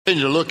We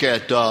need to look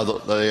at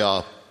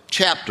the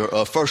chapter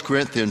of 1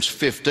 Corinthians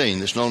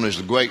 15. It's known as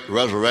the Great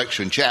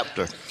Resurrection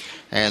chapter.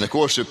 And, of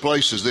course, it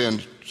places then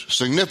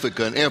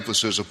significant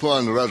emphasis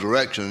upon the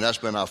resurrection, and that's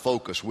been our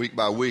focus week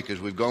by week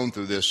as we've gone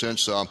through this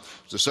since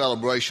the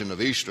celebration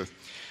of Easter.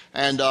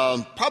 And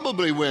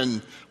probably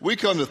when we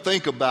come to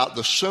think about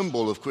the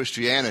symbol of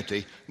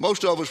Christianity,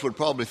 most of us would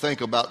probably think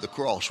about the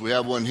cross. We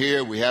have one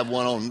here. We have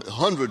one on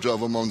hundreds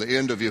of them on the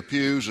end of your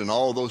pews and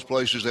all those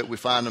places that we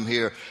find them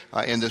here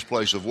in this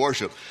place of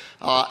worship.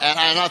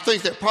 And I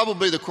think that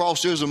probably the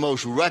cross is the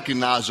most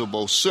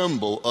recognizable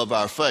symbol of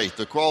our faith.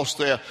 The cross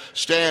there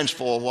stands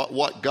for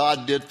what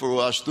God did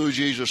for us through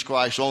Jesus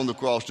Christ on the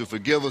cross to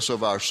forgive us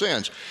of our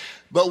sins.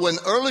 But when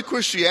early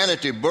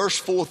Christianity burst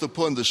forth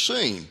upon the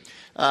scene,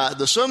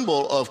 the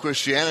symbol of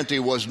Christianity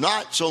was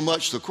not so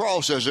much the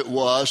cross as it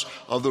was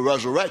of the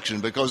resurrection,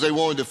 because they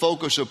wanted to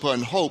focus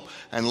upon hope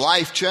and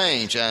life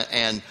change,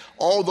 and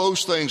all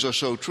those things are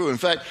so true. In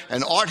fact,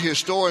 an art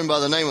historian by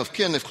the name of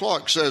Kenneth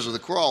Clark says of the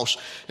cross,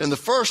 in the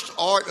first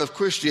art of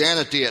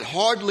Christianity, it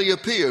hardly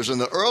appears. In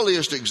the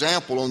earliest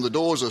example on the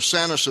doors of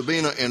Santa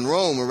Sabina in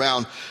Rome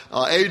around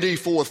AD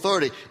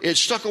 430, it's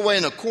stuck away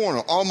in a corner,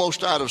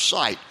 almost out of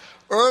sight.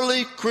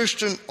 Early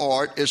Christian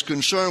art is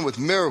concerned with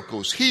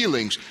miracles,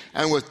 healings,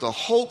 and with the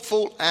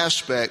hopeful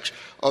aspects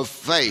of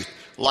faith,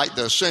 like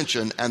the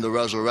ascension and the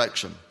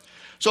resurrection.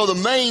 So the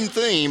main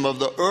theme of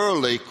the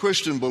early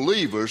Christian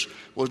believers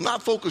was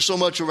not focused so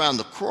much around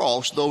the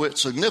cross, though its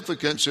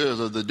significance is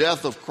of the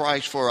death of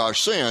Christ for our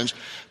sins,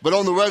 but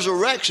on the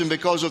resurrection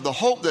because of the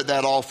hope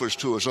that offers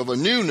to us, of a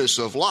newness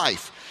of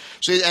life.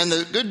 See, and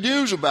the good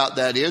news about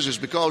that is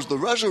because the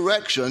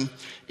resurrection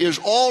is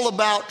all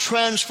about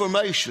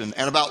transformation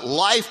and about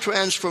life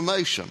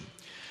transformation.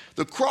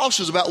 The cross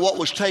is about what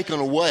was taken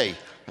away,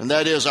 and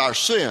that is our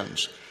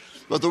sins.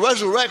 But the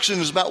resurrection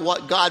is about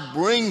what God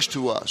brings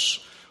to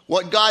us,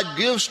 what God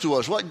gives to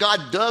us, what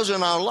God does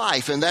in our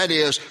life, and that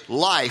is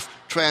life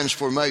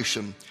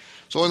transformation.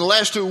 So in the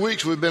last 2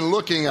 weeks, we've been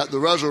looking at the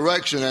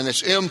resurrection and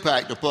its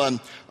impact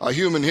upon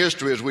human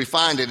history as we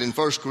find it in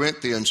 1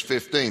 Corinthians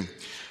 15.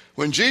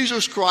 When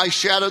Jesus Christ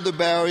shattered the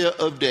barrier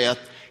of death,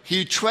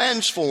 he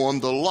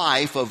transformed the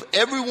life of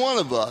every one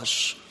of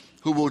us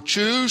who will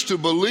choose to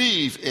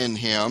believe in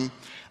him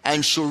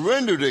and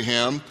surrender to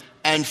him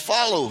and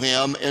follow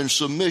him in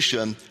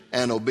submission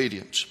and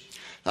obedience.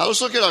 Now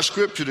let's look at our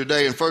scripture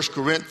today in 1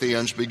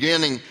 Corinthians,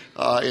 beginning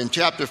in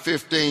chapter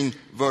 15,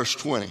 verse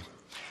 20.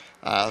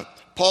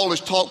 Paul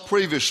has talked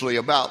previously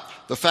about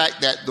the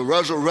fact that the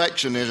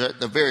resurrection is at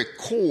the very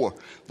core,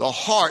 the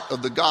heart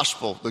of the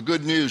gospel, the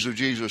good news of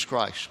Jesus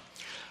Christ.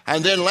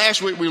 And then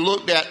last week we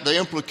looked at the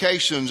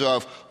implications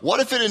of what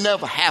if it had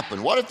never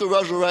happened? What if the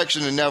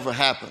resurrection had never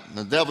happened?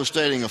 The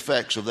devastating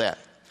effects of that.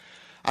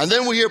 And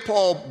then we hear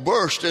Paul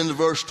burst into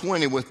verse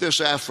 20 with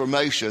this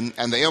affirmation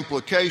and the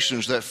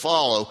implications that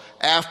follow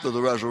after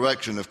the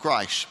resurrection of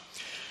Christ.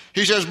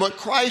 He says, "But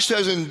Christ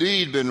has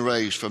indeed been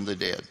raised from the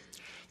dead,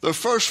 the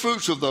first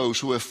fruits of those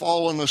who have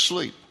fallen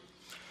asleep.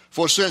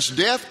 For since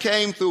death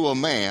came through a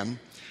man,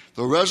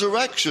 the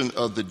resurrection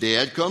of the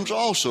dead comes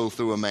also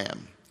through a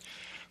man.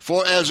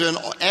 For as in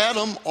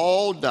Adam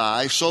all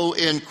die, so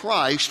in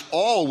Christ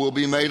all will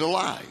be made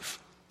alive,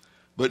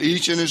 but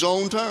each in his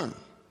own turn.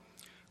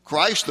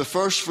 Christ the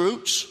first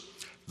fruits,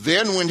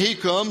 then when he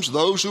comes,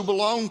 those who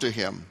belong to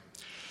him.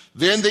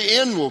 Then the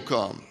end will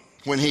come,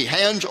 when he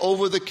hands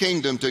over the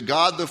kingdom to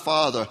God the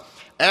Father,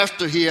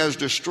 after he has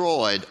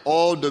destroyed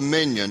all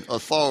dominion,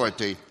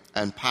 authority,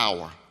 and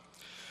power.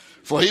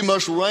 For he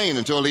must reign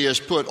until he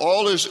has put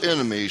all his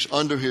enemies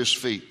under his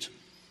feet.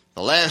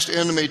 The last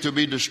enemy to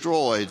be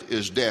destroyed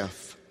is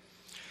death,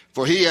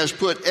 for he has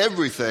put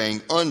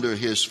everything under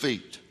his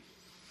feet.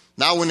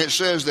 Now, when it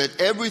says that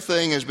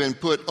everything has been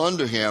put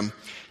under him,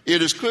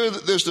 it is clear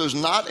that this does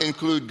not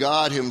include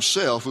God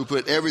himself, who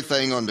put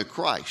everything under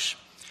Christ.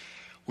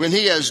 When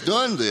he has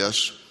done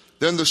this,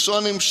 then the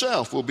Son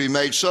himself will be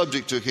made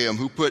subject to him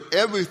who put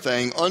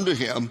everything under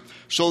him,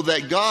 so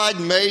that God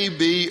may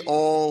be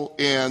all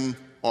in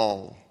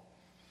all.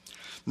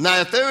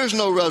 Now, if there is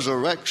no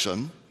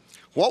resurrection,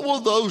 what will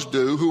those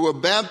do who were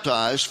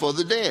baptized for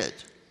the dead?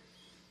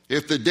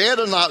 If the dead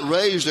are not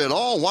raised at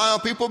all, why are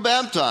people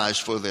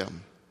baptized for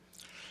them?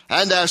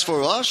 And as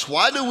for us,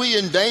 why do we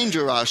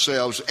endanger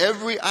ourselves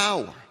every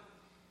hour?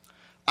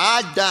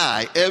 I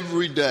die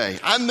every day.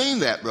 I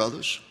mean that,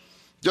 brothers.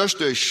 Just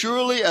as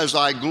surely as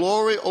I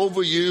glory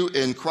over you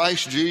in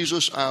Christ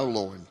Jesus our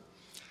Lord.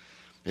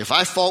 If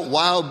I fought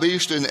wild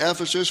beasts in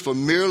Ephesus for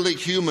merely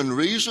human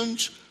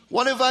reasons,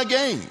 what have I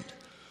gained?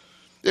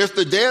 If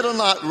the dead are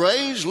not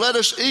raised, let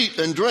us eat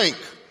and drink,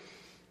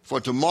 for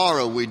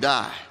tomorrow we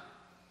die.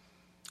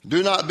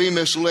 Do not be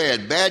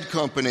misled. Bad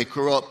company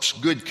corrupts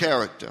good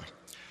character.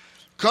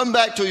 Come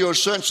back to your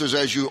senses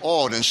as you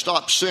ought and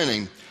stop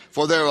sinning,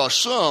 for there are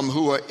some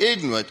who are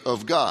ignorant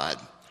of God.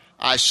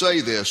 I say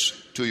this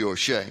to your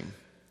shame."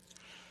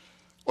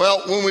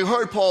 Well, when we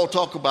heard Paul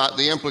talk about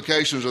the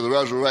implications of the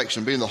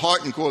resurrection being the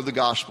heart and core of the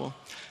gospel,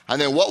 and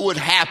then what would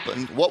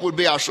happen, what would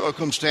be our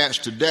circumstance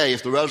today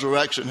if the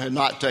resurrection had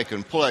not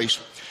taken place,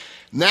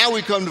 Now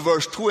we come to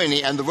verse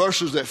 20 and the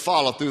verses that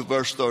follow through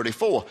verse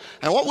 34.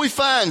 And what we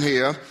find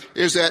here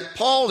is that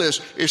Paul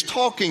is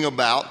talking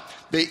about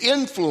the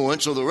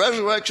influence of the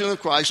resurrection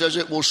of Christ as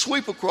it will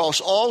sweep across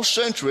all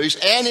centuries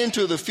and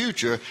into the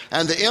future,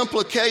 and the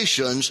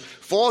implications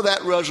for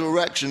that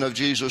resurrection of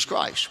Jesus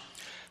Christ.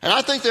 And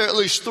I think there are at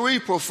least three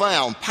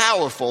profound,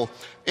 powerful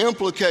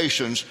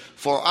implications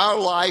for our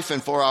life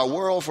and for our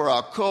world, for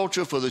our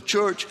culture, for the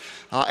church,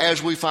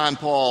 as we find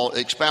Paul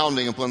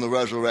expounding upon the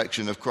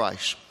resurrection of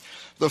Christ.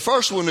 The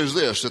first one is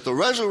this, that the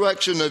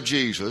resurrection of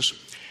Jesus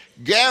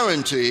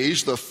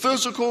guarantees the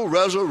physical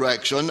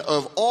resurrection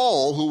of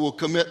all who will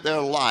commit their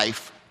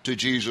life to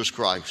Jesus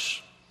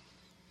Christ.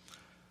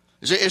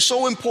 It's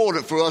so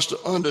important for us to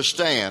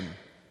understand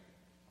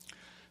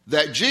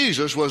that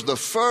Jesus was the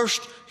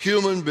first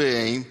human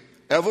being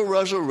ever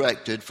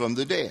resurrected from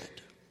the dead.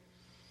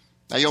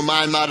 Now your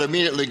mind might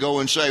immediately go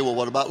and say, well,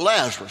 what about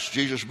Lazarus?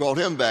 Jesus brought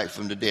him back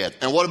from the dead.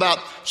 And what about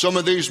some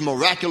of these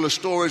miraculous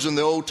stories in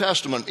the Old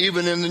Testament?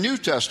 Even in the New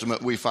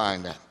Testament we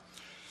find that.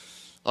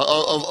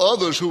 Of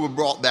others who were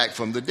brought back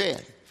from the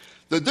dead.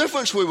 The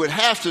difference we would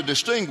have to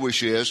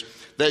distinguish is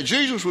that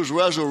Jesus was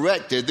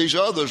resurrected, these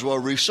others were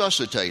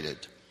resuscitated.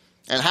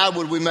 And how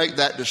would we make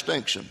that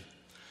distinction?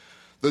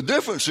 The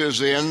difference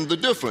is in the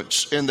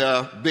difference in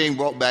their being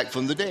brought back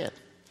from the dead.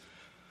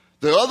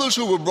 The others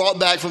who were brought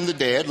back from the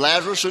dead,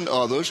 Lazarus and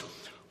others,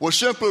 were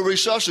simply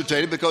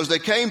resuscitated because they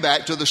came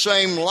back to the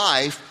same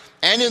life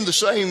and in the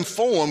same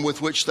form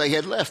with which they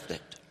had left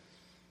it.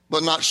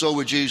 But not so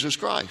with Jesus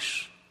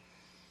Christ.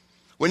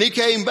 When he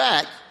came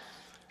back,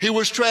 he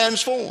was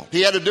transformed.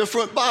 He had a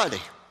different body.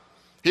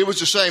 He was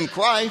the same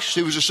Christ.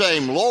 He was the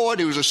same Lord.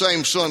 He was the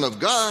same Son of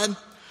God.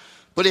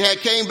 But he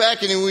came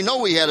back, and we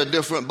know he had a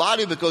different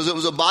body because it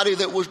was a body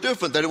that was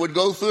different, that it would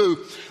go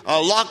through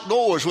locked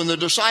doors when the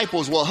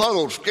disciples were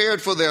huddled,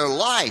 scared for their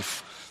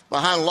life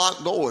behind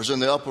locked doors in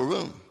the upper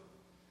room.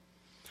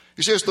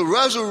 He says the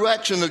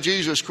resurrection of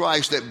Jesus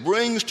Christ that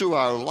brings to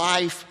our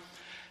life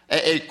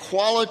a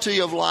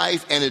quality of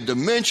life and a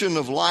dimension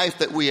of life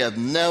that we have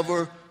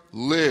never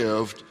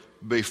lived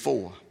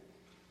before.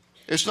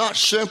 It's not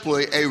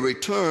simply a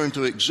return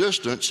to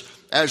existence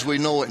as we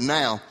know it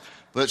now,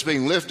 but it's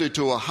being lifted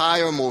to a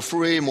higher, more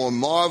free, more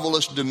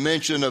marvelous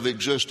dimension of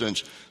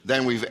existence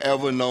than we've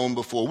ever known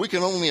before. We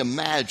can only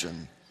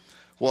imagine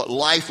what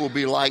life will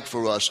be like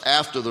for us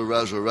after the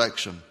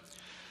resurrection.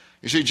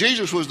 You see,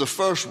 Jesus was the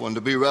first one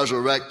to be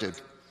resurrected.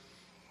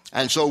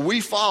 And so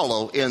we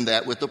follow in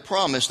that with the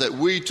promise that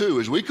we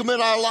too, as we commit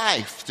our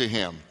life to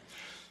him,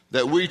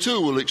 that we too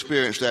will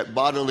experience that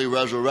bodily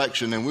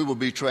resurrection and we will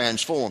be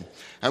transformed.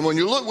 And when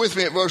you look with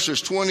me at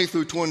verses 20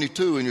 through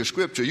 22 in your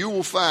scripture, you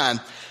will find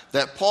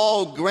that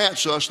Paul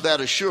grants us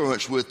that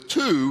assurance with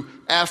two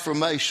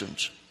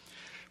affirmations.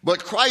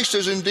 But Christ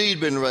has indeed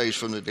been raised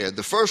from the dead,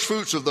 the first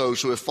fruits of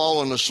those who have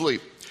fallen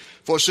asleep.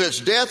 For since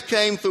death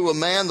came through a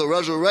man, the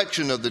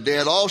resurrection of the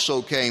dead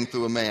also came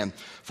through a man.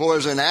 For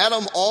as in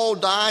Adam all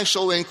die,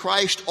 so in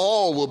Christ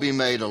all will be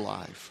made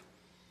alive.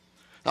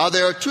 Now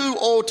there are two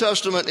Old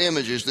Testament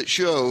images that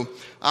show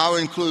our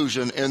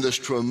inclusion in this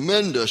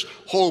tremendous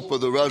hope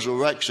of the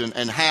resurrection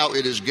and how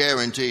it is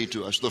guaranteed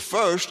to us. The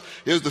first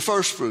is the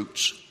first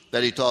fruits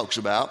that he talks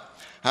about,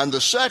 and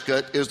the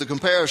second is the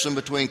comparison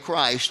between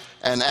Christ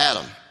and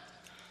Adam.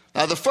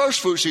 Now the first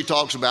fruits he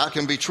talks about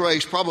can be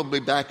traced probably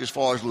back as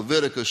far as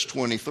Leviticus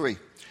 23.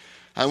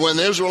 And when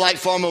the Israelite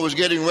farmer was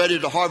getting ready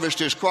to harvest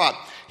his crop,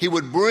 he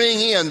would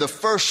bring in the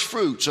first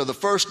fruits or the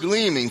first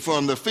gleaming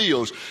from the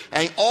fields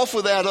and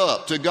offer that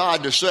up to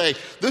God to say,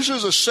 this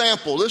is a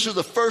sample, this is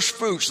the first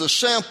fruits, the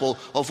sample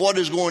of what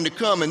is going to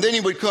come. And then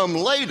he would come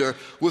later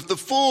with the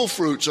full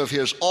fruits of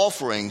his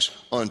offerings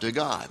unto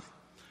God.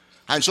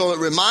 And so it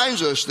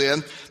reminds us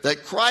then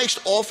that Christ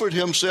offered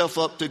himself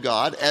up to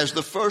God as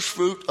the first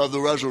fruit of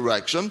the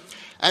resurrection,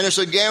 and it's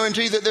a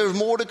guarantee that there's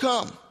more to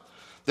come.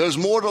 There's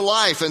more to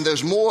life, and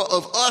there's more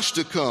of us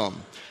to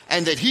come,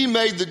 and that he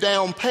made the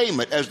down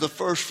payment as the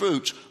first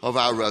fruits of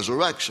our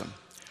resurrection.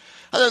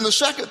 And then the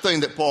second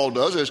thing that Paul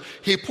does is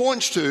he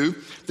points to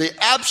the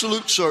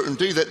absolute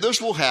certainty that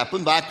this will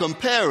happen by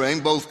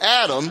comparing both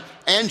Adam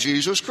and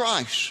Jesus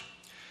Christ.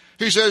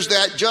 He says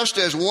that just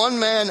as one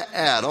man,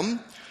 Adam,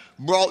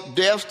 brought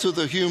death to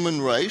the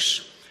human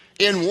race,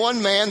 in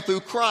one man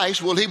through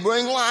Christ will he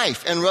bring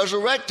life and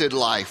resurrected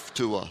life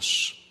to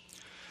us.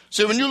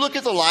 See, when you look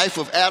at the life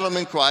of Adam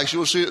and Christ,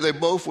 you'll see that they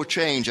both were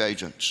change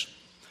agents.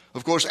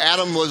 Of course,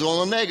 Adam was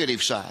on the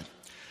negative side.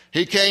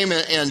 He came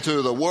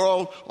into the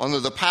world under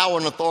the power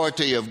and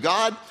authority of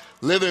God,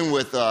 living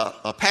with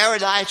a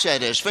paradise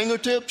at his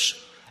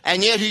fingertips,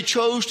 and yet he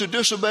chose to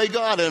disobey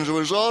God. And as a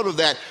result of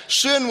that,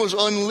 sin was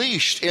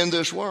unleashed in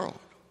this world.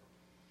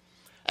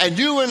 And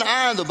you and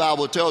I, the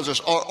Bible tells us,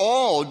 are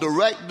all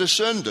direct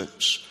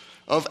descendants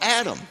of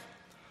Adam.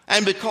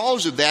 And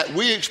because of that,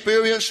 we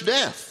experience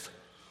death.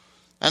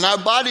 And our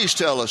bodies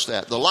tell us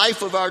that. The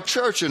life of our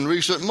church in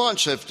recent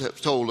months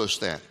have told us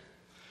that.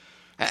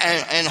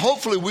 And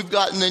hopefully we've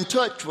gotten in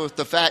touch with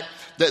the fact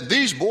that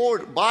these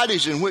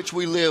bodies in which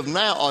we live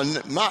now are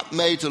not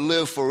made to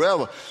live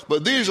forever,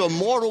 but these are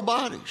mortal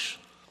bodies.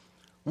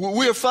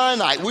 We're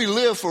finite. We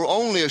live for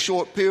only a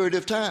short period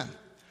of time.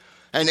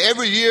 And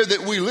every year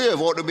that we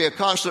live ought to be a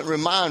constant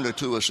reminder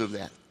to us of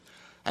that.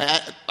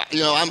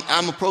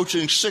 I'm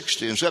approaching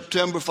 60. In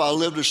September, if I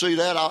live to see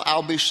that,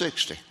 I'll be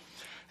 60.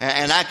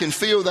 And I can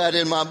feel that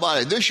in my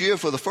body. This year,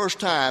 for the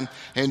first time,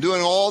 in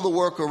doing all the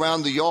work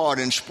around the yard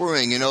in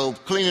spring,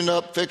 cleaning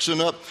up,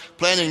 fixing up,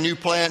 planting new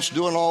plants,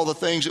 doing all the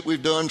things that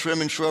we've done,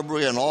 trimming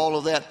shrubbery and all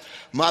of that,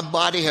 my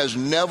body has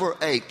never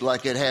ached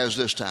like it has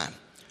this time.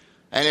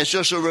 And it's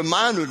just a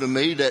reminder to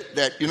me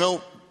that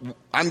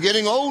I'm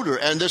getting older,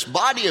 and this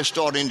body is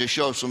starting to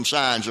show some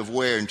signs of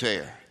wear and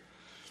tear.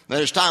 And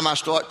it's time I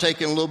start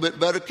taking a little bit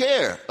better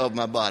care of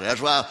my body.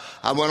 That's why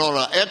I went on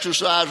an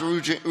exercise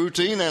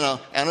routine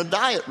and a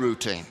diet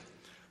routine.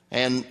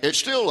 And it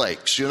still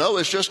aches.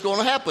 It's just going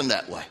to happen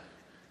that way.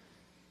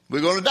 We're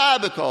going to die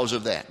because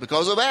of that,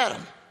 because of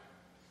Adam.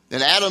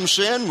 In Adam's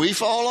sin, we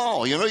fall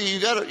all. You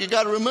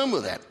got to remember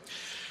that.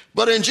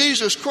 But in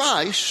Jesus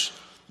Christ,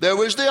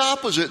 there is the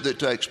opposite that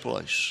takes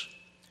place.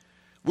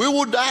 We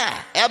will die,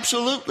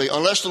 absolutely,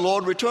 unless the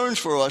Lord returns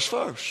for us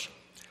first.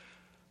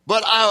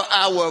 But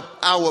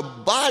our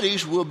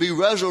bodies will be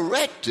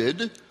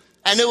resurrected,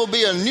 and there will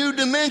be a new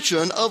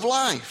dimension of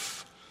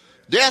life.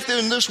 Death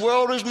in this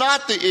world is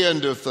not the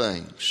end of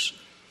things.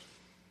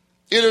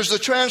 It is the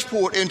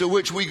transport into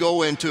which we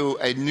go into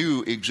a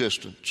new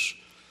existence.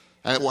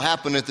 And it will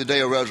happen at the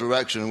day of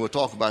resurrection, and we'll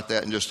talk about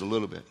that in just a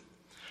little bit.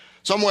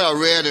 Somewhere I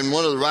read in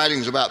one of the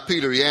writings about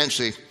Peter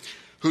Yancey,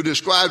 who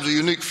describes a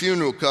unique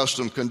funeral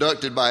custom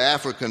conducted by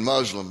African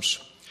Muslims.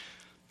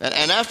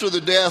 And after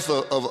the death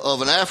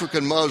of an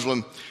African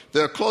Muslim,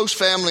 there are close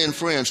family and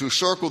friends who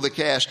circle the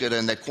casket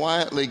and they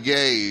quietly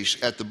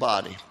gaze at the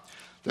body.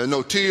 There are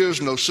no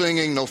tears, no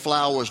singing, no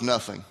flowers,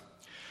 nothing.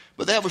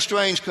 But they have a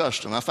strange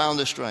custom. I found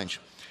this strange.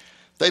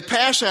 They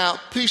pass out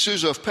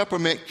pieces of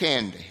peppermint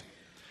candy.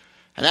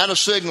 And at a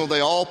signal,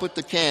 they all put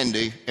the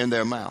candy in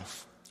their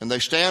mouth. And they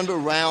stand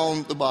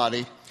around the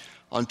body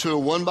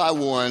until one by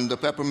one the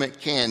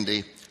peppermint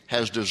candy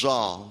has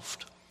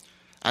dissolved.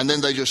 And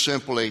then they just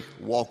simply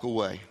walk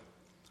away.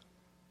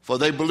 For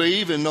they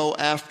believe in no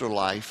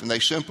afterlife, and they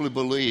simply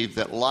believe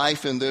that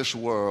life in this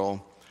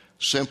world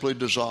simply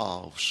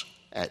dissolves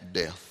at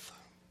death.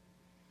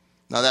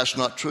 Now, that's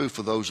not true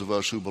for those of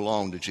us who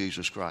belong to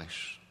Jesus Christ.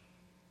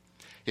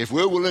 If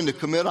we're willing to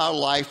commit our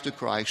life to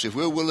Christ, if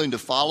we're willing to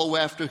follow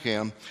after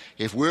Him,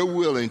 if we're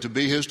willing to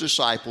be His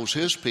disciples,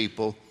 His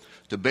people,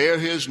 to bear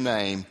His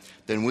name,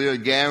 then we are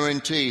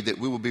guaranteed that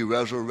we will be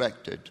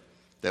resurrected,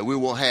 that we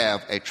will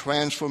have a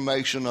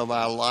transformation of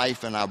our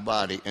life and our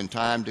body in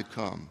time to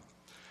come.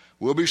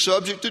 We'll be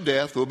subject to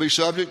death. We'll be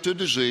subject to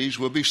disease.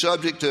 We'll be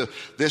subject to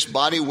this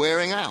body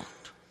wearing out.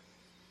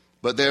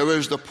 But there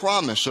is the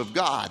promise of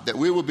God that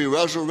we will be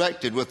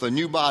resurrected with a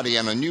new body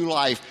and a new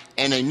life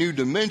and a new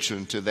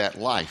dimension to that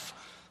life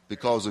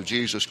because of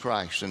Jesus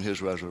Christ and His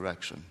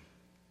resurrection.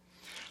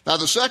 Now,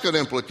 the second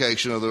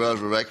implication of the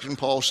resurrection,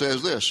 Paul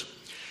says this: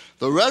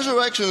 the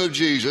resurrection of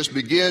Jesus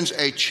begins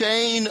a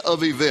chain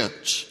of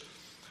events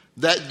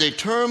that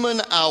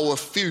determine our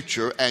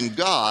future and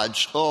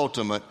God's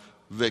ultimate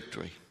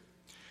victory.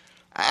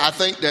 I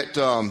think that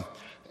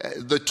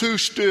the two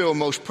still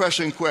most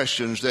pressing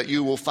questions that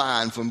you will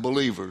find from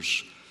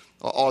believers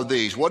are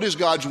these: what is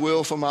God's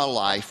will for my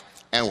life,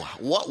 and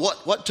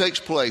what takes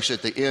place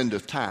at the end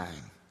of time?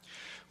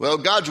 Well,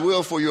 God's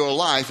will for your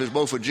life is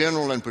both a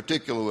general and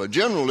particular. A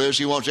general is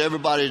He wants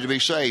everybody to be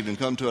saved and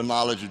come to a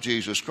knowledge of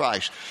Jesus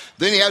Christ.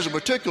 Then He has a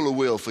particular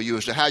will for you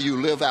as to how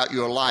you live out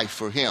your life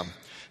for Him.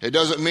 It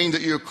doesn't mean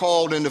that you're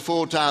called into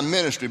full-time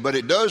ministry, but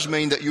it does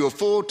mean that you are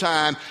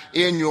full-time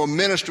in your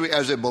ministry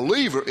as a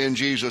believer in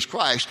Jesus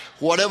Christ,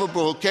 whatever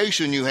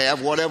vocation you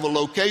have, whatever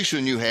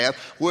location you have,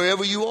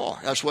 wherever you are.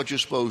 That's what you're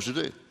supposed to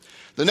do.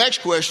 The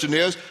next question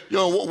is,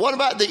 what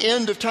about the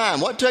end of time?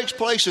 What takes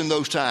place in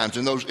those times,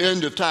 in those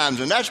end of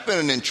times? And that's been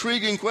an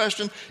intriguing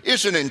question.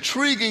 It's an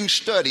intriguing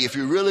study if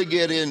you really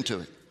get into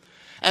it.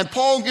 And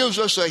Paul gives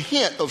us a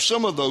hint of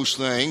some of those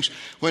things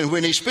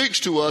when he speaks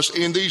to us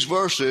in these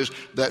verses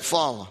that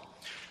follow.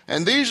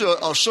 And these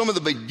are some of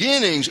the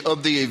beginnings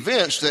of the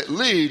events that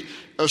lead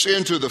us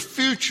into the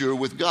future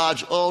with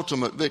God's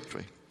ultimate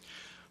victory.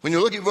 When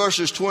you look at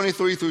verses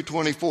 23 through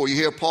 24, you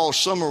hear Paul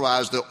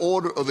summarize the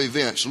order of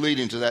events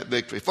leading to that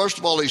victory. First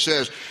of all, he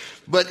says,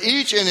 but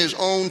each in his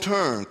own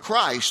turn,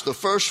 Christ, the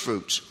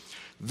firstfruits.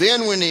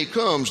 Then when He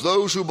comes,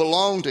 those who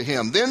belong to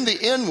Him. Then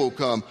the end will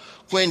come,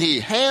 when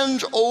He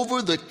hands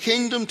over the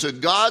kingdom to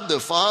God the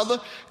Father,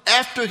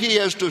 after He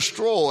has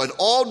destroyed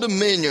all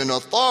dominion,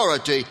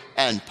 authority,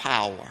 and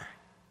power.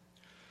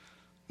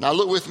 Now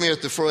look with me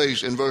at the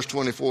phrase in verse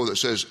 24 that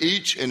says,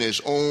 each in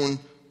his own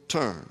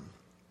turn.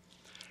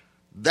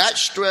 That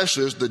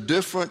stresses the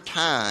different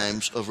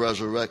times of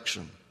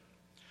resurrection.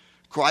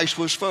 Christ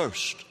was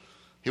first.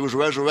 He was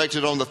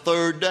resurrected on the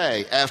third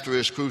day after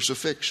His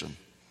crucifixion.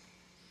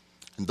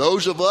 And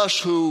those of us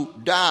who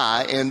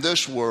die in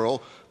this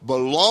world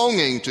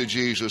belonging to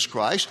Jesus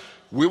Christ,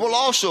 we will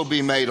also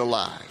be made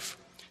alive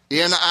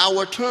in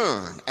our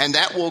turn. And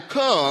that will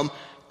come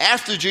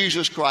after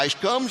Jesus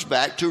Christ comes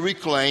back to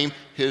reclaim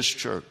his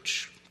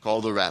church,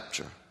 called the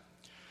rapture.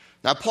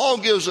 Now, Paul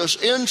gives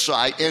us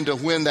insight into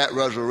when that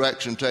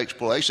resurrection takes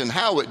place and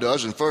how it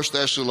does in 1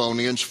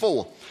 Thessalonians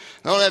 4.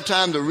 I don't have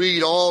time to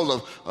read all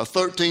of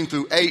 13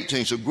 through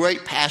 18. It's a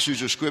great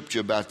passage of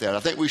Scripture about that. I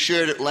think we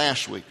shared it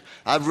last week.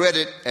 I've read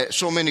it at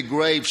so many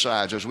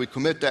gravesides as we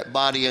commit that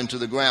body into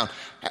the ground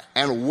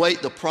and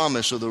await the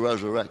promise of the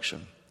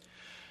resurrection.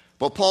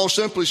 But Paul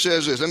simply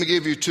says this. Let me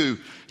give you two.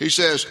 He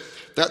says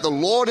that the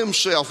Lord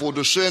himself will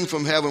descend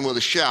from heaven with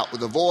a shout,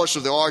 with the voice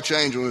of the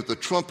archangel, with the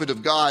trumpet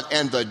of God,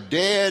 and the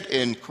dead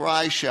in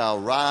Christ shall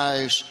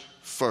rise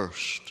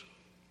first.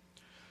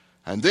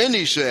 And then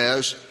he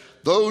says,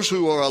 those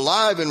who are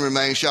alive and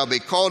remain shall be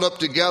caught up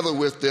together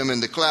with them in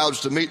the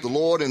clouds to meet the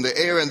Lord in the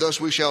air, and thus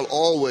we shall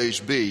always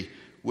be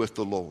with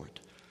the Lord.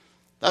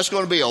 That's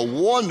going to be a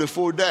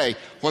wonderful day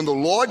when the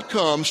Lord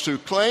comes to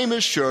claim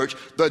his church.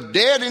 The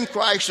dead in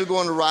Christ are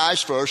going to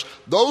rise first.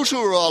 Those who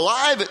are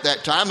alive at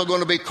that time are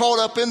going to be caught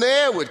up in the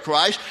air with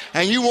Christ,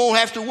 and you won't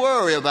have to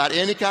worry about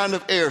any kind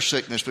of air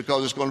sickness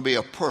because it's going to be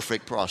a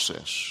perfect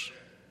process.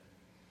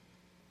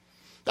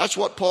 That's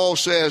what Paul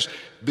says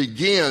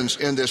begins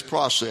in this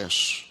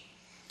process.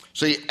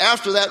 See,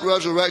 after that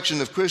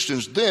resurrection of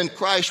Christians, then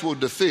Christ will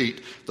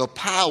defeat the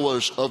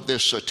powers of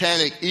this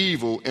satanic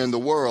evil in the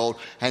world,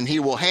 and he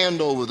will hand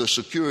over the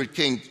secured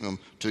kingdom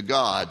to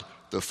God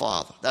the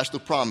Father. That's the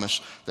promise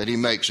that he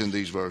makes in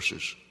these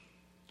verses.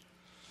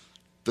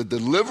 The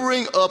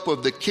delivering up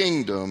of the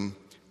kingdom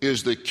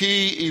is the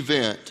key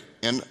event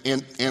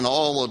in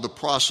all of the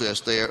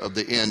process there of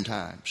the end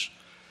times.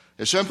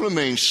 It simply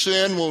means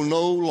sin will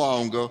no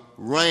longer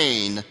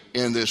reign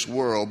in this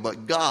world,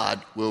 but God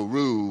will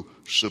rule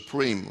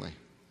supremely.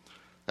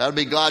 That'll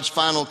be God's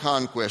final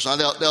conquest. Now,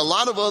 there are a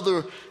lot of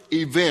other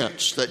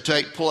events that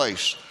take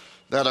place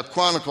that are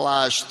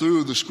chronicled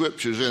through the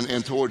Scriptures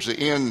and towards the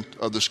end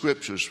of the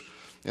Scriptures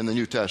in the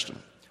New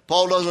Testament.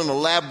 Paul doesn't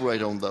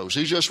elaborate on those.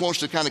 He just wants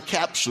to kind of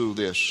capsule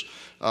this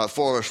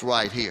for us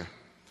right here.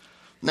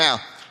 Now,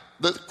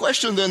 the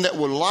question then that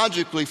would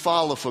logically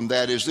follow from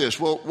that is this.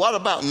 Well, what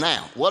about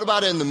now? What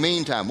about in the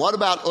meantime? What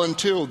about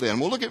until then?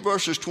 Well, look at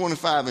verses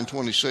 25 and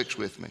 26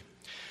 with me.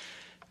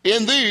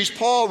 In these,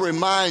 Paul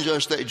reminds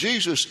us that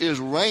Jesus is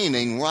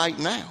reigning right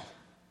now.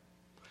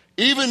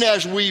 Even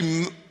as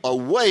we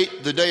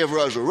await the day of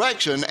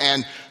resurrection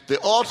and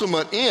the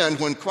ultimate end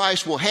when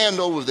Christ will hand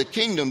over the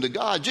kingdom to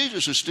God,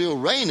 Jesus is still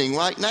reigning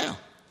right now.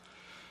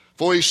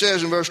 For he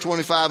says in verse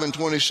 25 and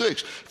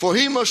 26, for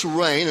he must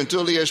reign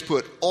until he has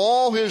put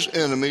all his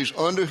enemies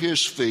under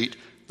his feet.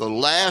 The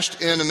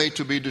last enemy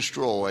to be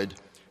destroyed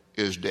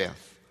is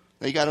death.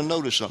 Now you got to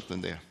notice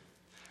something there.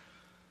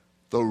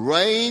 The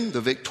reign,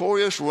 the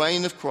victorious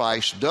reign of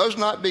Christ does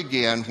not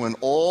begin when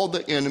all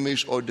the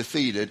enemies are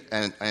defeated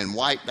and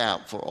wiped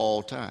out for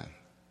all time.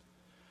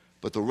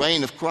 But the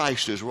reign of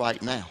Christ is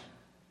right now.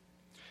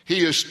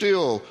 He is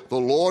still the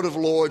Lord of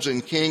lords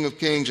and King of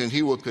kings, and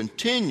he will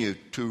continue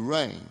to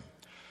reign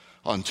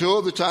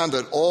until the time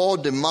that all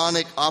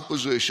demonic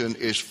opposition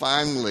is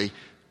finally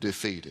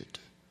defeated.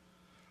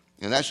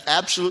 And that's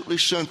absolutely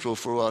central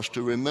for us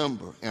to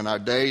remember in our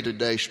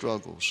day-to-day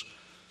struggles.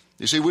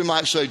 You see, we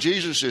might say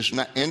Jesus is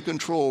in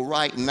control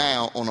right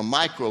now on a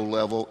micro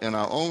level in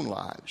our own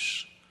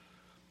lives.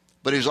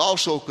 But he's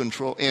also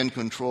in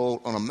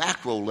control on a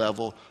macro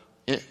level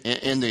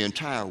in the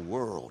entire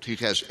world. He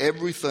has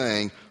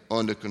everything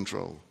under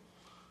control.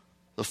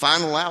 The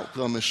final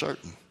outcome is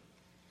certain.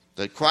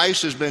 That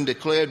Christ has been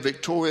declared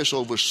victorious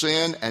over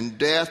sin and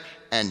death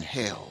and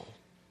hell.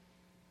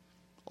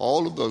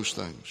 All of those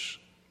things.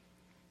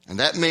 And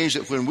that means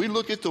that when we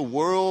look at the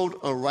world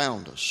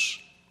around us,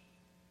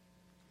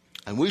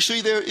 and we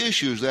see there are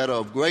issues that are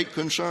of great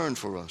concern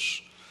for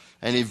us,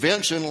 and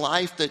events in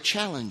life that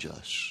challenge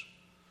us,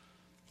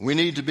 we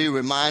need to be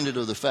reminded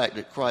of the fact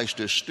that Christ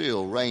is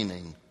still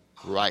reigning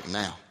right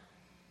now.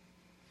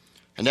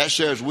 And that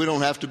says we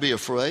don't have to be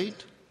afraid,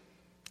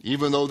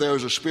 even though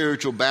there's a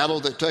spiritual battle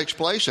that takes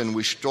place, and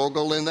we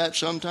struggle in that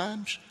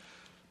sometimes.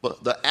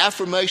 But the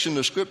affirmation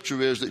of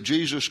Scripture is that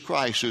Jesus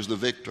Christ is the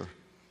victor,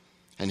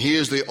 and he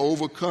is the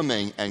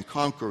overcoming and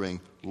conquering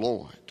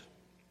Lord.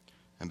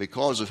 And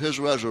because of his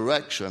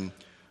resurrection,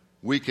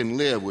 we can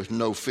live with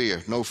no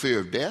fear. No fear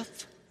of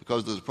death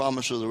because of the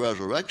promise of the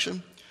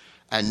resurrection,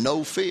 and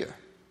no fear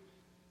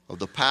of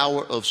the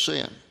power of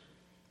sin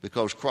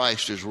because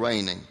Christ is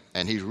reigning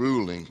and he's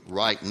ruling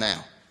right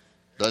now.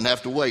 Doesn't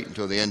have to wait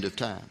until the end of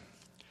time.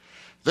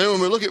 Then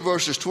when we look at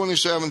verses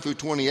 27 through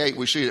 28,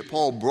 we see that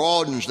Paul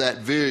broadens that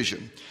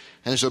vision.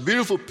 And it's a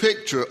beautiful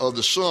picture of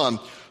the Son,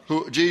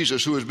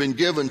 Jesus, who has been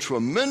given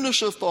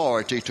tremendous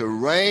authority to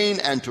reign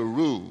and to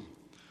rule,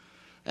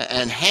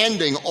 and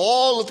handing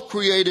all of the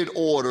created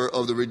order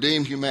of the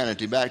redeemed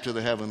humanity back to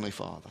the Heavenly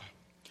Father.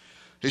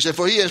 He said,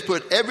 for he has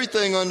put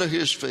everything under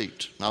his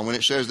feet. Now, when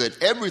it says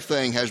that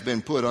everything has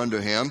been put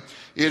under him,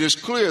 it is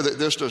clear that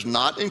this does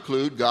not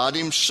include God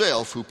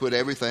himself, who put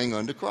everything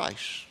under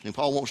Christ. And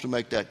Paul wants to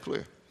make that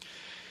clear.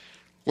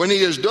 When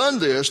he has done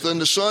this, then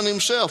the Son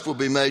himself will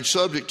be made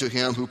subject to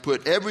him who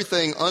put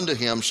everything under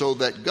him, so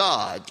that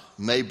God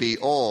may be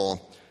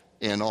all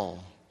in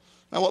all.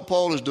 Now what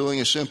Paul is doing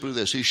is simply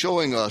this. He's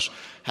showing us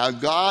how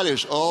God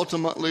is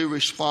ultimately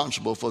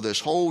responsible for this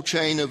whole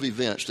chain of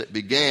events that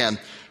began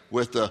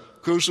with the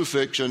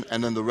crucifixion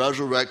and then the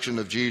resurrection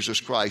of Jesus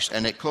Christ,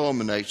 and it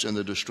culminates in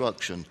the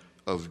destruction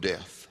of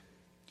death.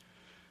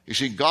 You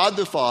see, God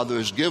the Father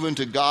has given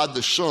to God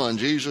the Son,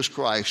 Jesus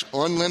Christ,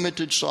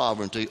 unlimited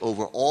sovereignty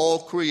over all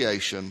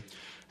creation,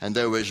 and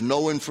there is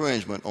no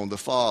infringement on the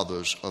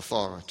Father's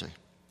authority.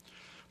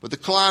 But the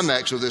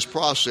climax of this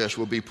process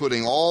will be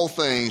putting all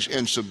things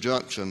in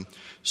subjection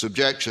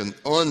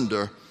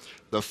under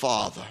the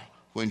Father,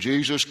 when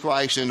Jesus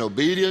Christ, in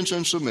obedience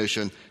and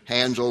submission,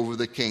 hands over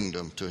the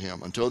kingdom to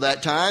him. Until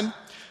that time,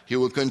 he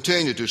will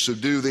continue to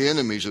subdue the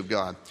enemies of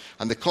God.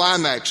 And the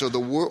climax of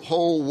the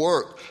whole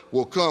work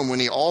will come when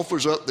he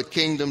offers up the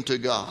kingdom to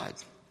God.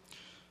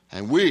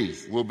 And we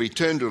will be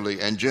tenderly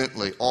and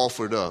gently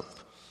offered up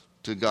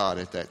to God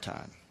at that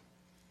time.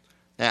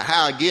 Now,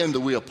 how again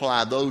do we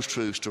apply those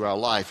truths to our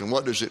life, and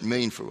what does it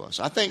mean for us?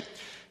 I think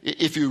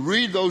if you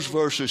read those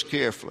verses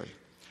carefully,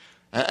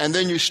 and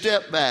then you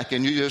step back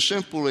and you just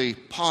simply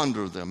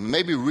ponder them,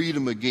 maybe read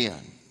them again,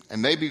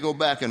 and maybe go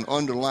back and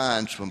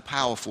underline some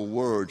powerful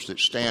words that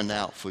stand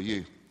out for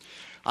you,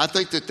 I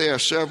think that there are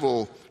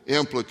several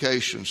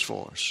implications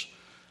for us.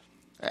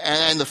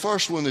 And the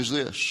first one is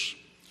this.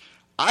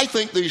 I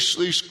think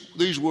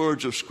these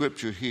words of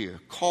Scripture here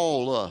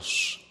call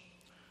us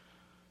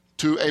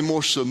to a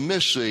more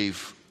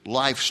submissive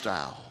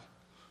lifestyle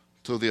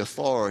to the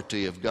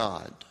authority of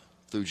God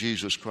through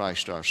Jesus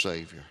Christ our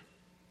Savior.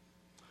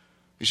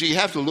 You see, you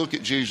have to look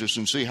at Jesus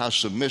and see how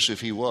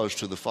submissive he was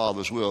to the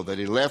Father's will, that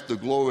he left the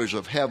glories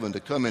of heaven to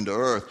come into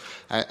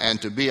earth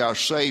and to be our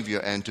Savior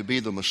and to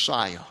be the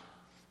Messiah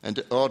and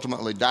to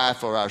ultimately die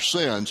for our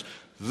sins,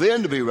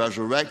 then to be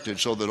resurrected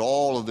so that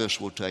all of this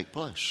will take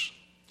place.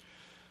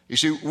 You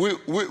see,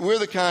 we're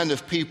the kind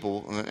of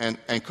people,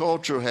 and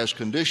culture has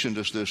conditioned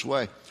us this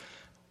way,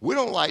 we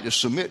don't like to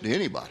submit to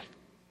anybody.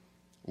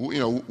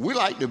 We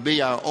like to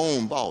be our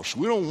own boss.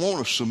 We don't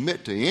want to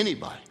submit to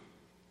anybody.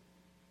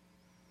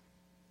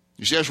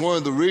 You see, that's one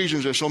of the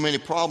reasons there's so many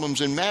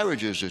problems in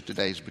marriages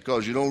today, is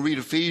because you don't read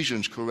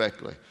Ephesians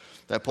correctly,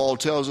 that Paul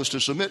tells us to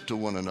submit to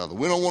one another.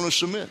 We don't want to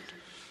submit.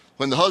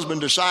 When the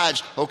husband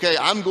decides, okay,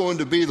 I'm going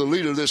to be the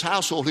leader of this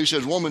household, he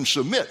says, woman,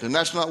 submit, and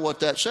that's not what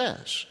that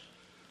says.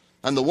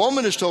 And the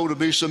woman is told to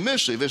be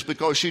submissive. It's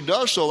because she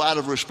does so out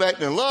of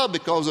respect and love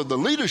because of the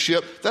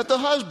leadership that the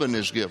husband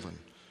is given.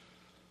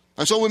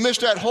 And so we miss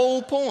that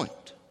whole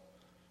point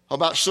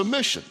about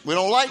submission. We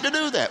don't like to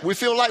do that. We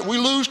feel like we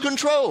lose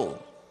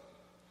control.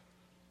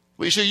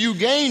 Well, you see, you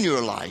gain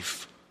your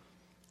life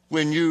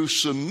when you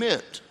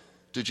submit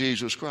to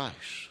Jesus Christ.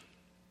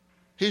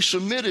 He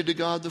submitted to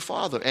God the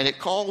Father, and it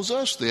calls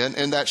us then,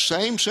 in that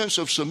same sense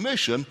of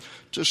submission,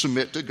 to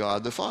submit to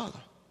God the Father.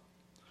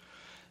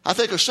 I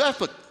think a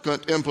second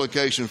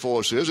implication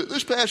for us is that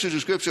this passage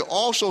of Scripture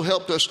also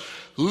helped us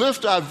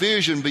lift our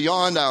vision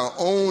beyond our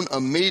own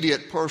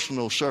immediate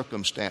personal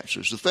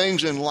circumstances, the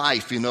things in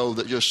life,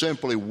 that just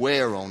simply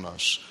wear on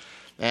us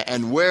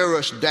and wear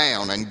us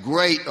down and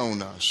grate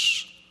on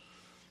us.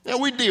 Now,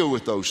 we deal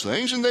with those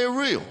things, and they're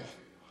real.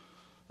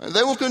 And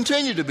they will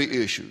continue to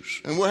be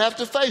issues, and we'll have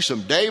to face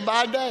them day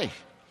by day.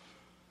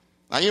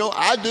 Now,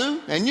 I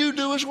do, and you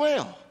do as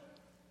well.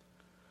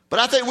 But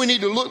I think we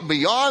need to look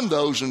beyond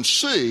those and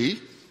see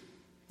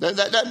that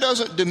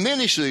doesn't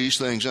diminish these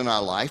things in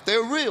our life.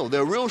 They're real.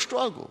 They're real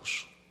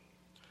struggles.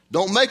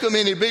 Don't make them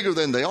any bigger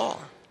than they are.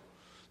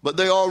 But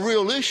they are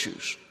real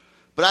issues.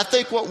 But I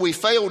think what we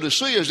fail to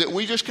see is that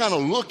we just kind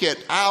of look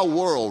at our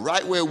world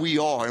right where we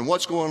are and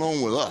what's going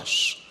on with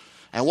us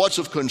and what's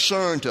of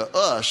concern to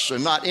us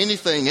and not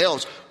anything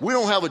else. We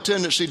don't have a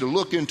tendency to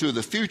look into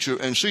the future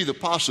and see the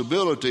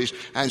possibilities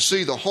and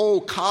see the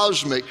whole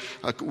cosmic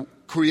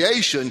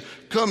creation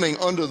coming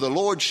under the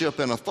lordship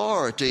and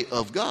authority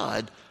of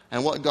God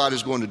and what God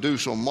is going to do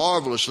so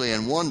marvelously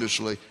and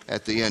wondrously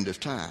at the end of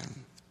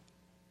time.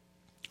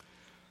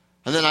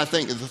 And then I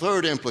think the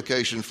third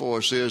implication for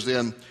us is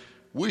then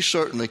we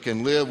certainly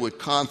can live with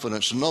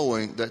confidence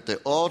knowing that the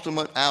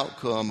ultimate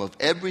outcome of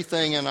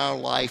everything in our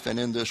life and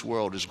in this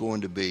world is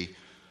going to be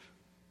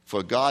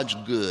for God's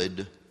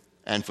good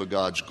and for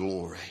God's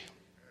glory.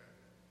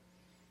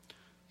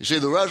 You see,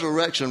 the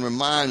resurrection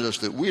reminds us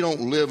that we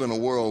don't live in a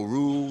world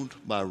ruled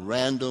by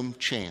random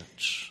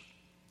chance,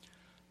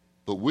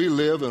 but we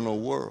live in a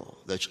world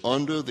that's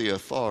under the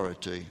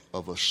authority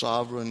of a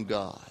sovereign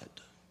God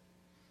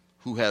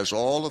who has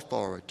all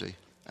authority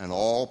and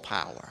all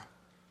power.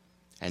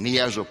 And he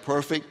has a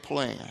perfect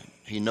plan.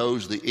 He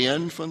knows the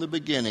end from the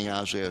beginning,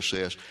 Isaiah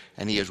says,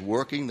 and he is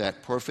working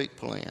that perfect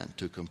plan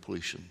to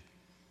completion.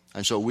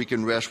 And so we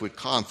can rest with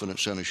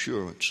confidence and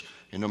assurance,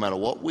 and no matter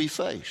what we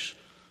face,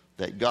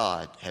 that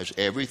God has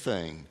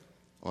everything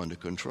under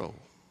control.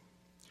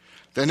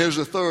 Then there's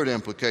a third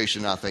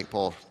implication I think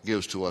Paul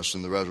gives to us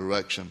in the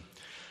resurrection.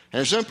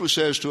 And it simply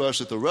says to us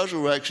that the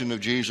resurrection of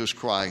Jesus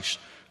Christ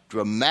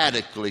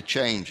dramatically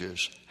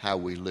changes how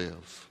we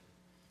live.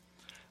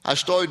 I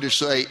started to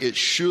say it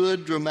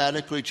should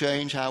dramatically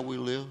change how we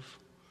live.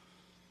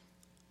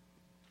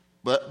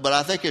 But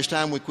I think it's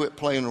time we quit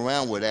playing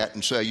around with that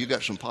and say, you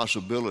got some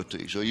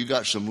possibilities, or you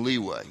got some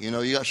leeway, you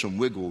got some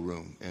wiggle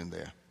room in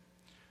there.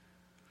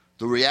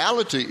 The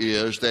reality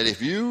is that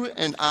if you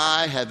and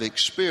I have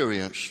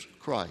experienced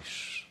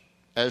Christ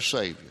as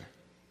Savior,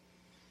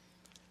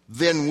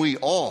 then we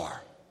are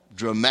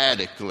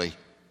dramatically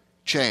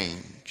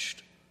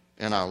changed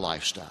in our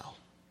lifestyle.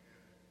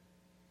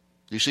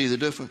 Do you see the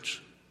difference?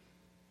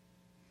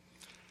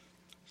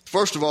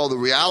 First of all, the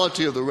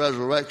reality of the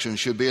resurrection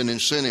should be an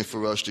incentive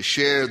for us to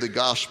share the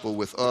gospel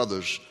with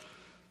others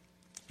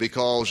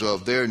because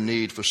of their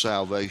need for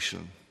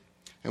salvation.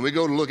 And we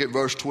go to look at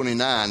verse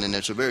 29, and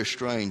it's a very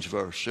strange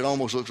verse. It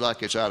almost looks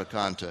like it's out of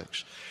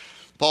context.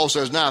 Paul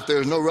says, now, if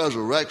there is no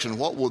resurrection,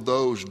 what will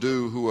those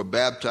do who are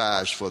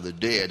baptized for the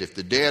dead? If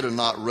the dead are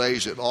not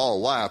raised at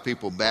all, why are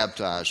people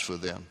baptized for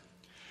them?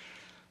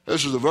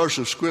 This is a verse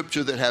of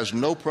Scripture that has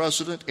no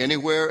precedent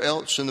anywhere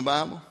else in the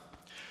Bible.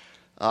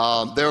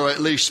 There are at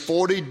least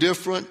 40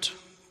 different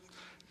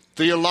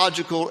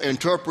theological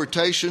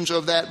interpretations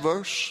of that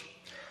verse.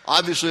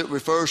 Obviously, it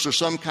refers to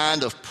some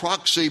kind of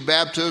proxy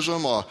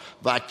baptism or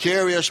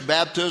vicarious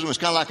baptism. It's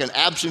kind of like an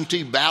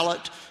absentee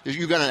ballot.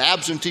 You've got an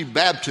absentee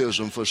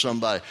baptism for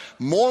somebody.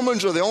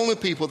 Mormons are the only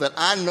people that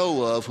I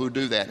know of who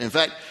do that. In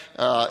fact,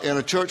 in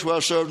a church where I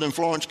served in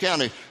Florence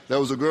County, there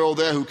was a girl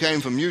there who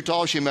came from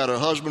Utah. She met her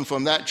husband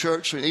from that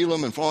church in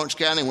Elam in Florence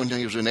County when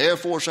he was in the Air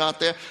Force out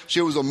there.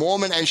 She was a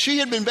Mormon, and she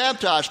had been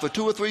baptized for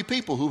 2 or 3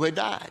 people who had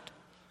died.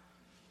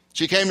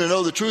 She came to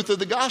know the truth of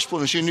the gospel,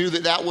 and she knew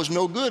that that was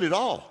no good at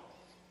all.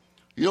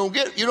 You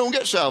don't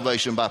get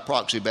salvation by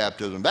proxy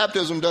baptism.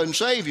 Baptism doesn't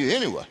save you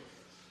anyway.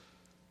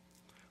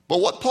 But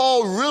what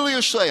Paul really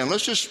is saying,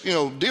 let's just,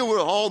 deal with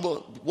all the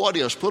what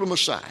ifs, put them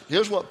aside.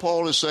 Here's what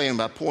Paul is saying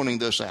by pointing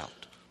this out.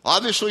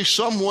 Obviously,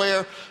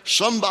 somewhere,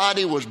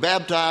 somebody was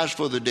baptized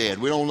for the dead.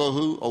 We don't know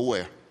who or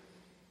where.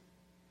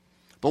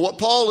 But what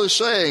Paul is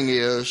saying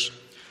is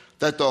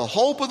that the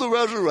hope of the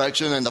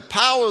resurrection and the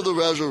power of the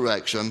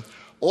resurrection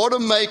ought to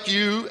make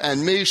you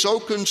and me so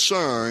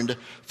concerned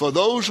for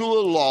those who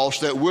are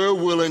lost that we're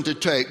willing to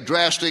take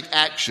drastic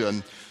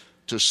action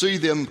to see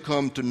them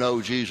come to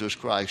know Jesus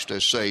Christ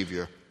as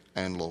Savior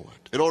and Lord.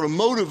 It ought to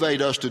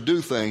motivate us to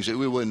do things that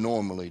we wouldn't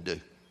normally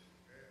do.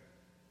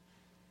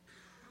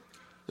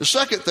 The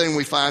second thing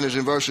we find is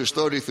in verses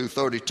 30 through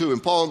 32,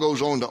 and Paul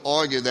goes on to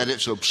argue that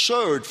it's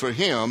absurd for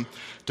him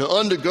to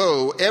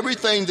undergo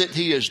everything that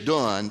he has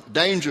done,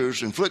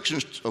 dangers,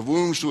 inflictions of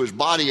wounds to his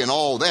body and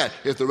all that,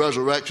 if the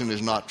resurrection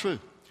is not true.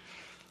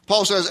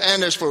 Paul says,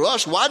 and as for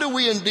us, why do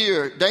we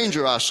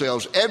endanger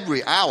ourselves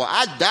every hour?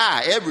 I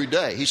die every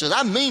day. He says,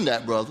 I mean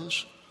that,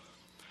 brothers.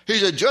 He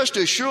said, just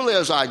as surely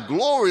as I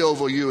glory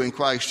over you in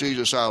Christ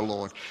Jesus our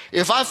Lord.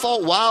 If I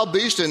fought wild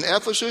beasts in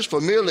Ephesus for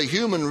merely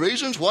human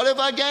reasons, what have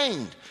I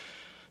gained?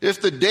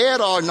 If the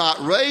dead are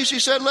not raised, he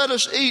said, let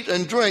us eat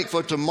and drink,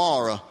 for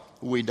tomorrow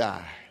we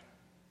die.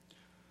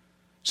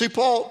 See,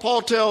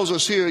 Paul tells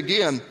us here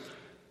again,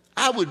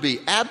 I would be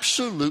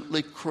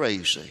absolutely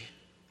crazy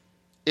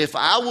if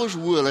I was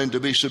willing to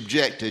be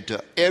subjected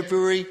to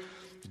every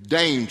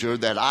danger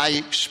that I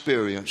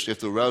experienced if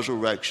the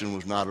resurrection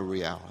was not a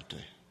reality.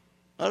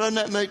 Now, doesn't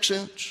that make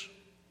sense?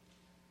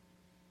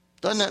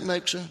 Doesn't that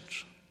make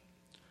sense?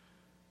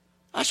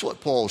 That's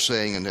what Paul's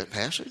saying in that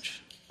passage.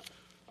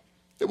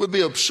 It would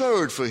be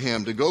absurd for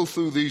him to go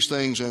through these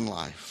things in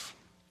life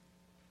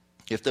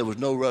if there was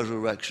no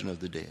resurrection of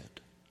the dead.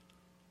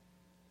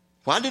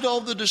 Why did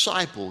all the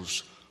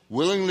disciples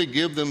willingly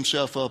give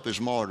themselves up as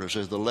martyrs,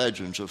 as the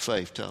legends of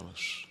faith tell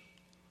us?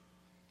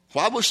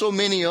 Why were so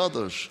many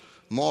others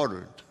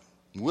martyred,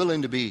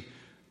 willing to be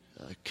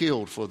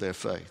killed for their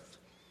faith?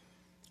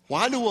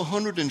 Why do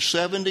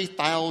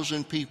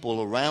 170,000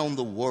 people around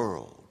the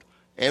world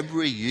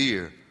every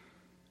year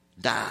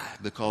die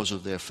because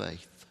of their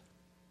faith?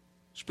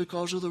 It's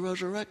because of the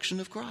resurrection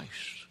of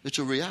Christ. It's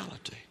a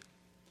reality.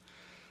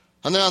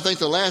 And then I think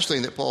the last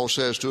thing that Paul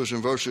says to us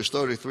in verses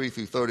 33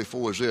 through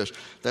 34 is this,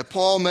 that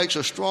Paul makes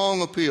a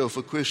strong appeal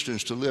for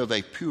Christians to live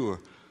a pure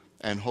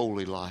and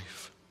holy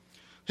life.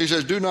 He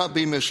says, do not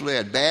be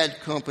misled.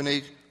 Bad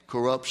company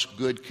corrupts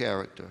good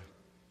character.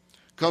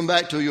 Come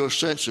back to your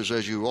senses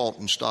as you ought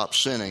and stop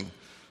sinning,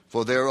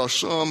 for there are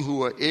some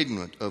who are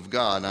ignorant of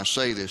God, and I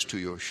say this to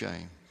your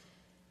shame.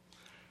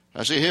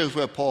 Now see, here's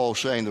where Paul's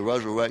saying the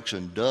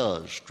resurrection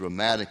does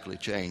dramatically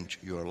change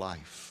your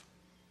life.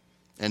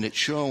 And it's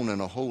shown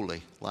in a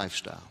holy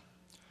lifestyle.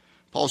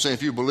 Paul's saying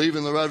if you believe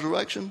in the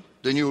resurrection,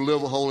 then you'll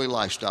live a holy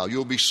lifestyle.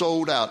 You'll be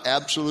sold out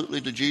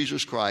absolutely to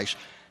Jesus Christ,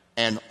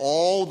 and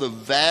all the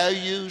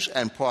values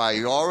and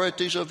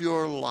priorities of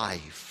your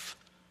life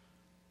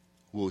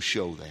will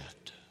show that.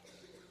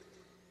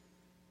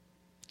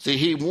 See,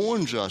 he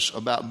warns us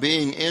about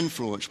being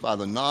influenced by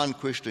the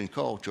non-Christian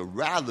culture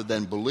rather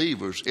than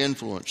believers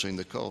influencing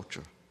the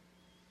culture.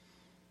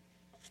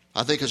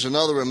 I think it's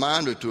another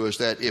reminder to us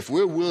that if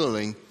we're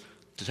willing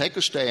to take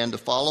a stand to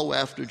follow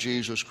after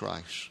Jesus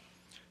Christ,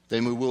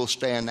 then we will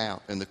stand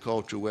out in the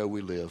culture where we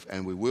live,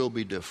 and we will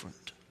be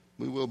different.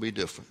 We will be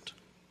different.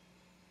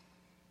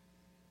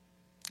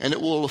 And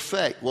it will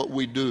affect what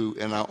we do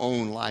in our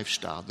own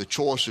lifestyle, the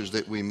choices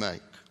that we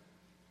make,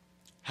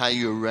 how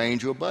you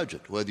arrange your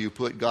budget, whether you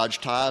put God's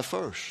tithe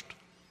first,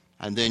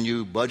 and then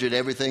you budget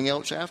everything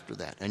else after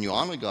that, and you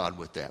honor God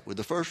with that, with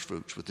the first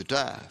fruits, with the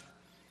tithe.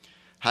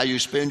 How you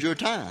spend your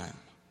time.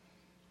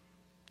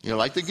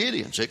 Like the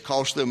Gideons, it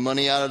cost them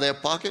money out of their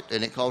pocket,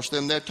 and it cost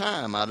them their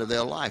time out of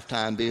their life,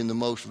 time being the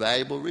most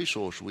valuable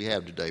resource we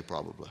have today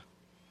probably.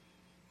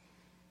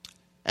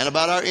 And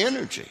about our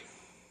energy.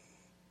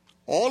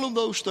 All of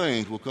those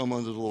things will come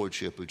under the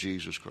lordship of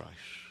Jesus Christ.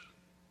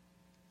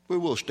 We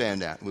will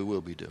stand out and we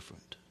will be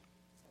different.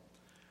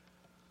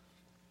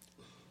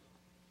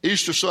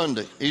 Easter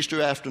Sunday,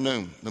 Easter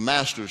afternoon, the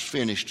Masters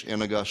finished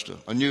in Augusta.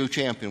 A new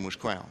champion was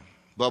crowned,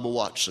 Bubba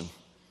Watson.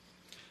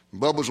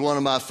 Bubba's one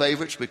of my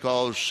favorites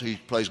because he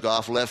plays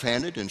golf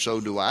left-handed, and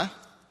so do I.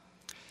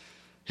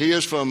 He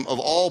is from, of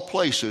all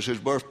places, his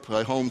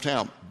birthplace,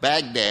 hometown,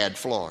 Baghdad,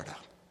 Florida.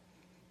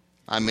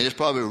 I mean, it's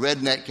probably the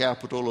redneck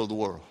capital of the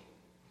world.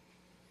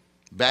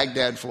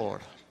 Baghdad,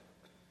 Florida.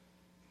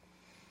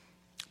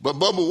 But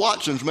Bubba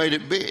Watson's made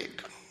it big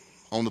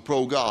on the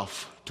Pro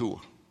Golf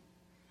Tour.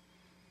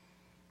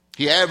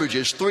 He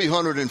averages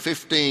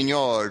 315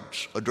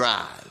 yards a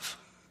drive.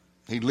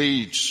 He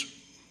leads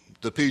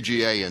the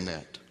PGA in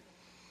that.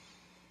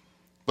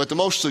 But the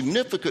most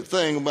significant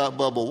thing about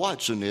Bubba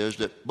Watson is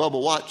that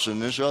Bubba Watson,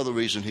 this is the other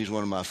reason he's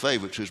one of my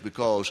favorites, is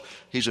because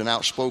he's an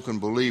outspoken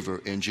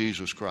believer in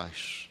Jesus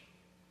Christ.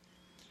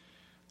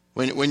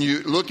 When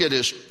you look at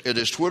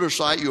his Twitter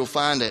site, you'll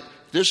find that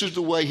this is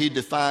the way he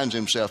defines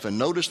himself. And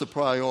notice the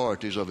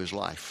priorities of his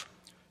life.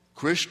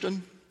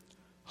 Christian,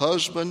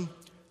 husband,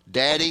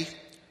 daddy,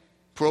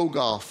 pro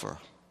golfer.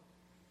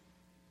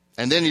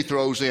 And then he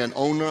throws in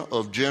owner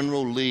of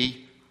General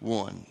Lee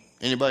 1.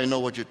 Anybody know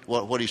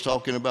what he's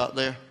talking about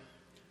there?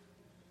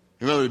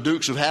 You remember the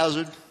Dukes of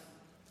Hazzard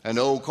and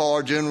the old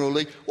car, General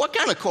Lee? What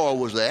kind of car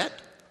was that?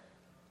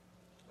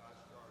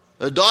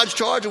 A Dodge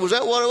Charger, was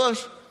that what it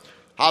was?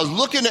 I was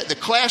looking at the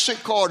classic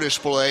car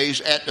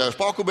displays at the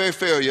Sparkleberry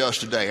Fair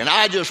yesterday, and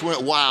I just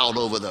went wild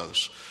over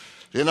those.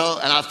 And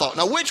I thought,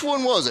 now which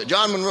one was it?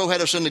 John Monroe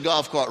had us in the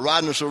golf cart,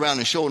 riding us around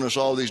and showing us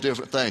all these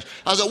different things.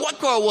 I said, what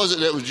car was it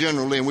that was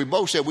General Lee? And we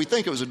both said, we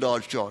think it was a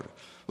Dodge Charger.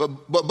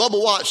 But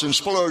Bubba Watson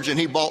splurged and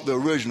he bought the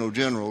original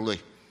General Lee.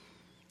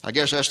 I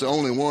guess that's the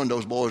only one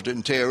those boys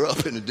didn't tear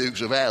up in the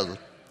Dukes of Hazzard.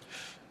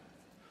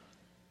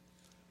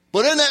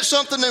 But isn't that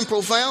something then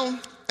profound?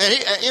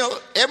 And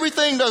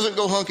everything doesn't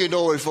go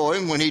hunky-dory for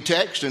him when he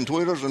texts and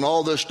twitters and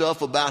all this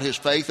stuff about his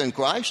faith in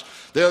Christ.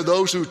 There are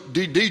those who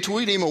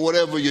detweet him or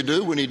whatever you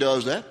do when he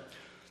does that.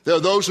 There are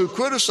those who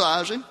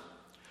criticize him.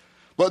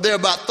 But there are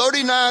about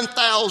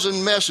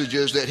 39,000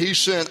 messages that he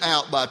sent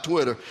out by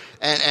Twitter,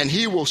 and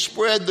he will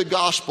spread the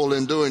gospel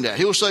in doing that.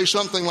 He'll say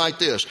something like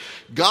this: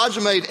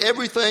 God's made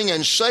everything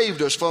and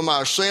saved us from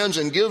our sins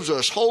and gives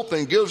us hope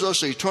and gives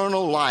us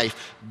eternal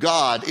life.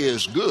 God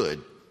is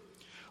good.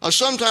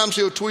 Sometimes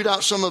he'll tweet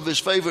out some of his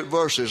favorite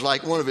verses,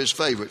 like one of his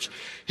favorites,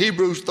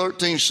 Hebrews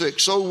 13:6.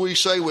 So we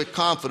say with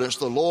confidence,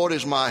 the Lord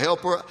is my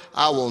helper.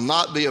 I will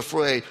not be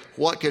afraid.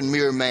 What can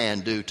mere man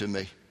do to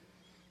me?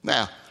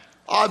 Now,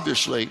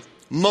 obviously,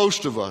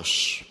 most of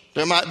us,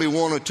 there might be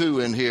one or two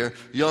in here,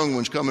 young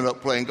ones coming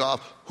up playing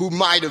golf, who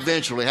might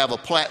eventually have a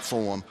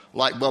platform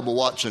like Bubba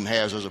Watson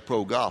has as a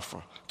pro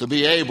golfer, to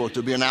be able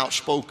to be an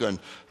outspoken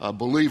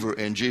believer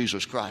in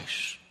Jesus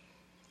Christ.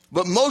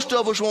 But most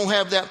of us won't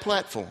have that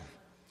platform.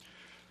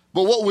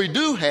 But what we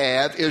do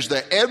have is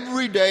the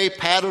everyday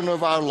pattern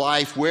of our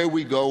life, where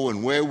we go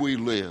and where we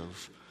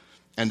live.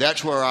 And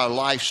that's where our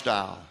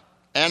lifestyle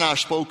and our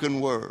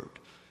spoken word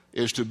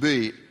is to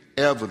be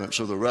evidence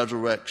of the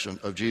resurrection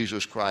of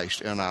Jesus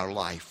Christ in our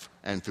life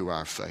and through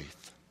our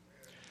faith.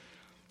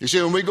 You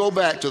see, when we go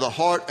back to the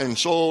heart and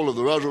soul of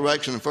the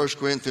resurrection in 1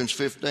 Corinthians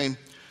 15,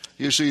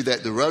 you see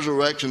that the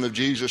resurrection of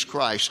Jesus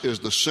Christ is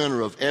the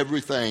center of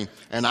everything,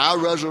 and our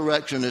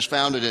resurrection is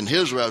founded in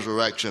his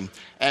resurrection.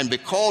 And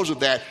because of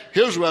that,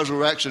 his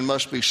resurrection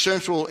must be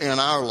central in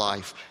our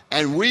life,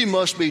 and we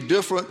must be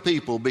different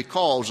people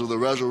because of the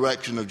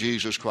resurrection of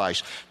Jesus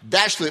Christ.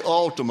 That's the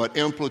ultimate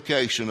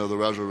implication of the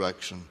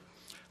resurrection.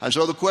 And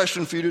so the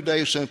question for you today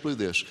is simply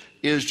this: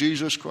 is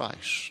Jesus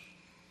Christ,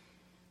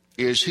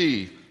 is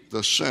he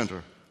the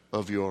center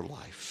of your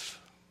life?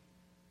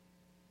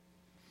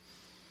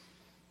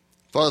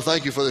 Father,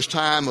 thank you for this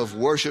time of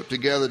worship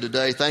together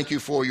today. Thank you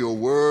for your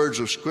words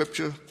of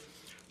Scripture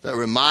that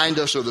remind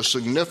us of the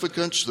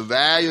significance, the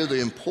value,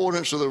 the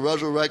importance of the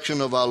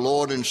resurrection of our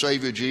Lord and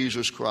Savior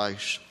Jesus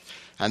Christ,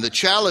 and the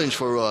challenge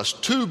for us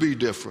to be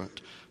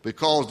different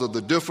because of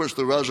the difference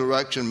the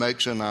resurrection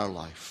makes in our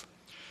life.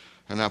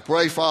 And I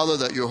pray, Father,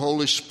 that your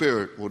Holy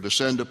Spirit will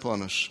descend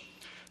upon us,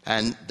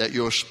 and that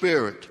your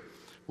Spirit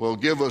will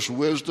give us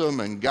wisdom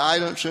and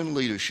guidance and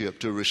leadership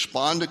to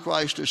respond to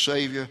Christ as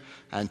Savior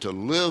and to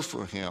live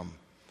for him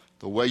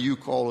the way you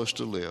call us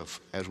to live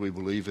as we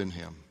believe in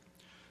him.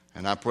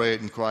 And I pray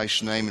it in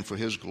Christ's name and for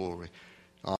his glory.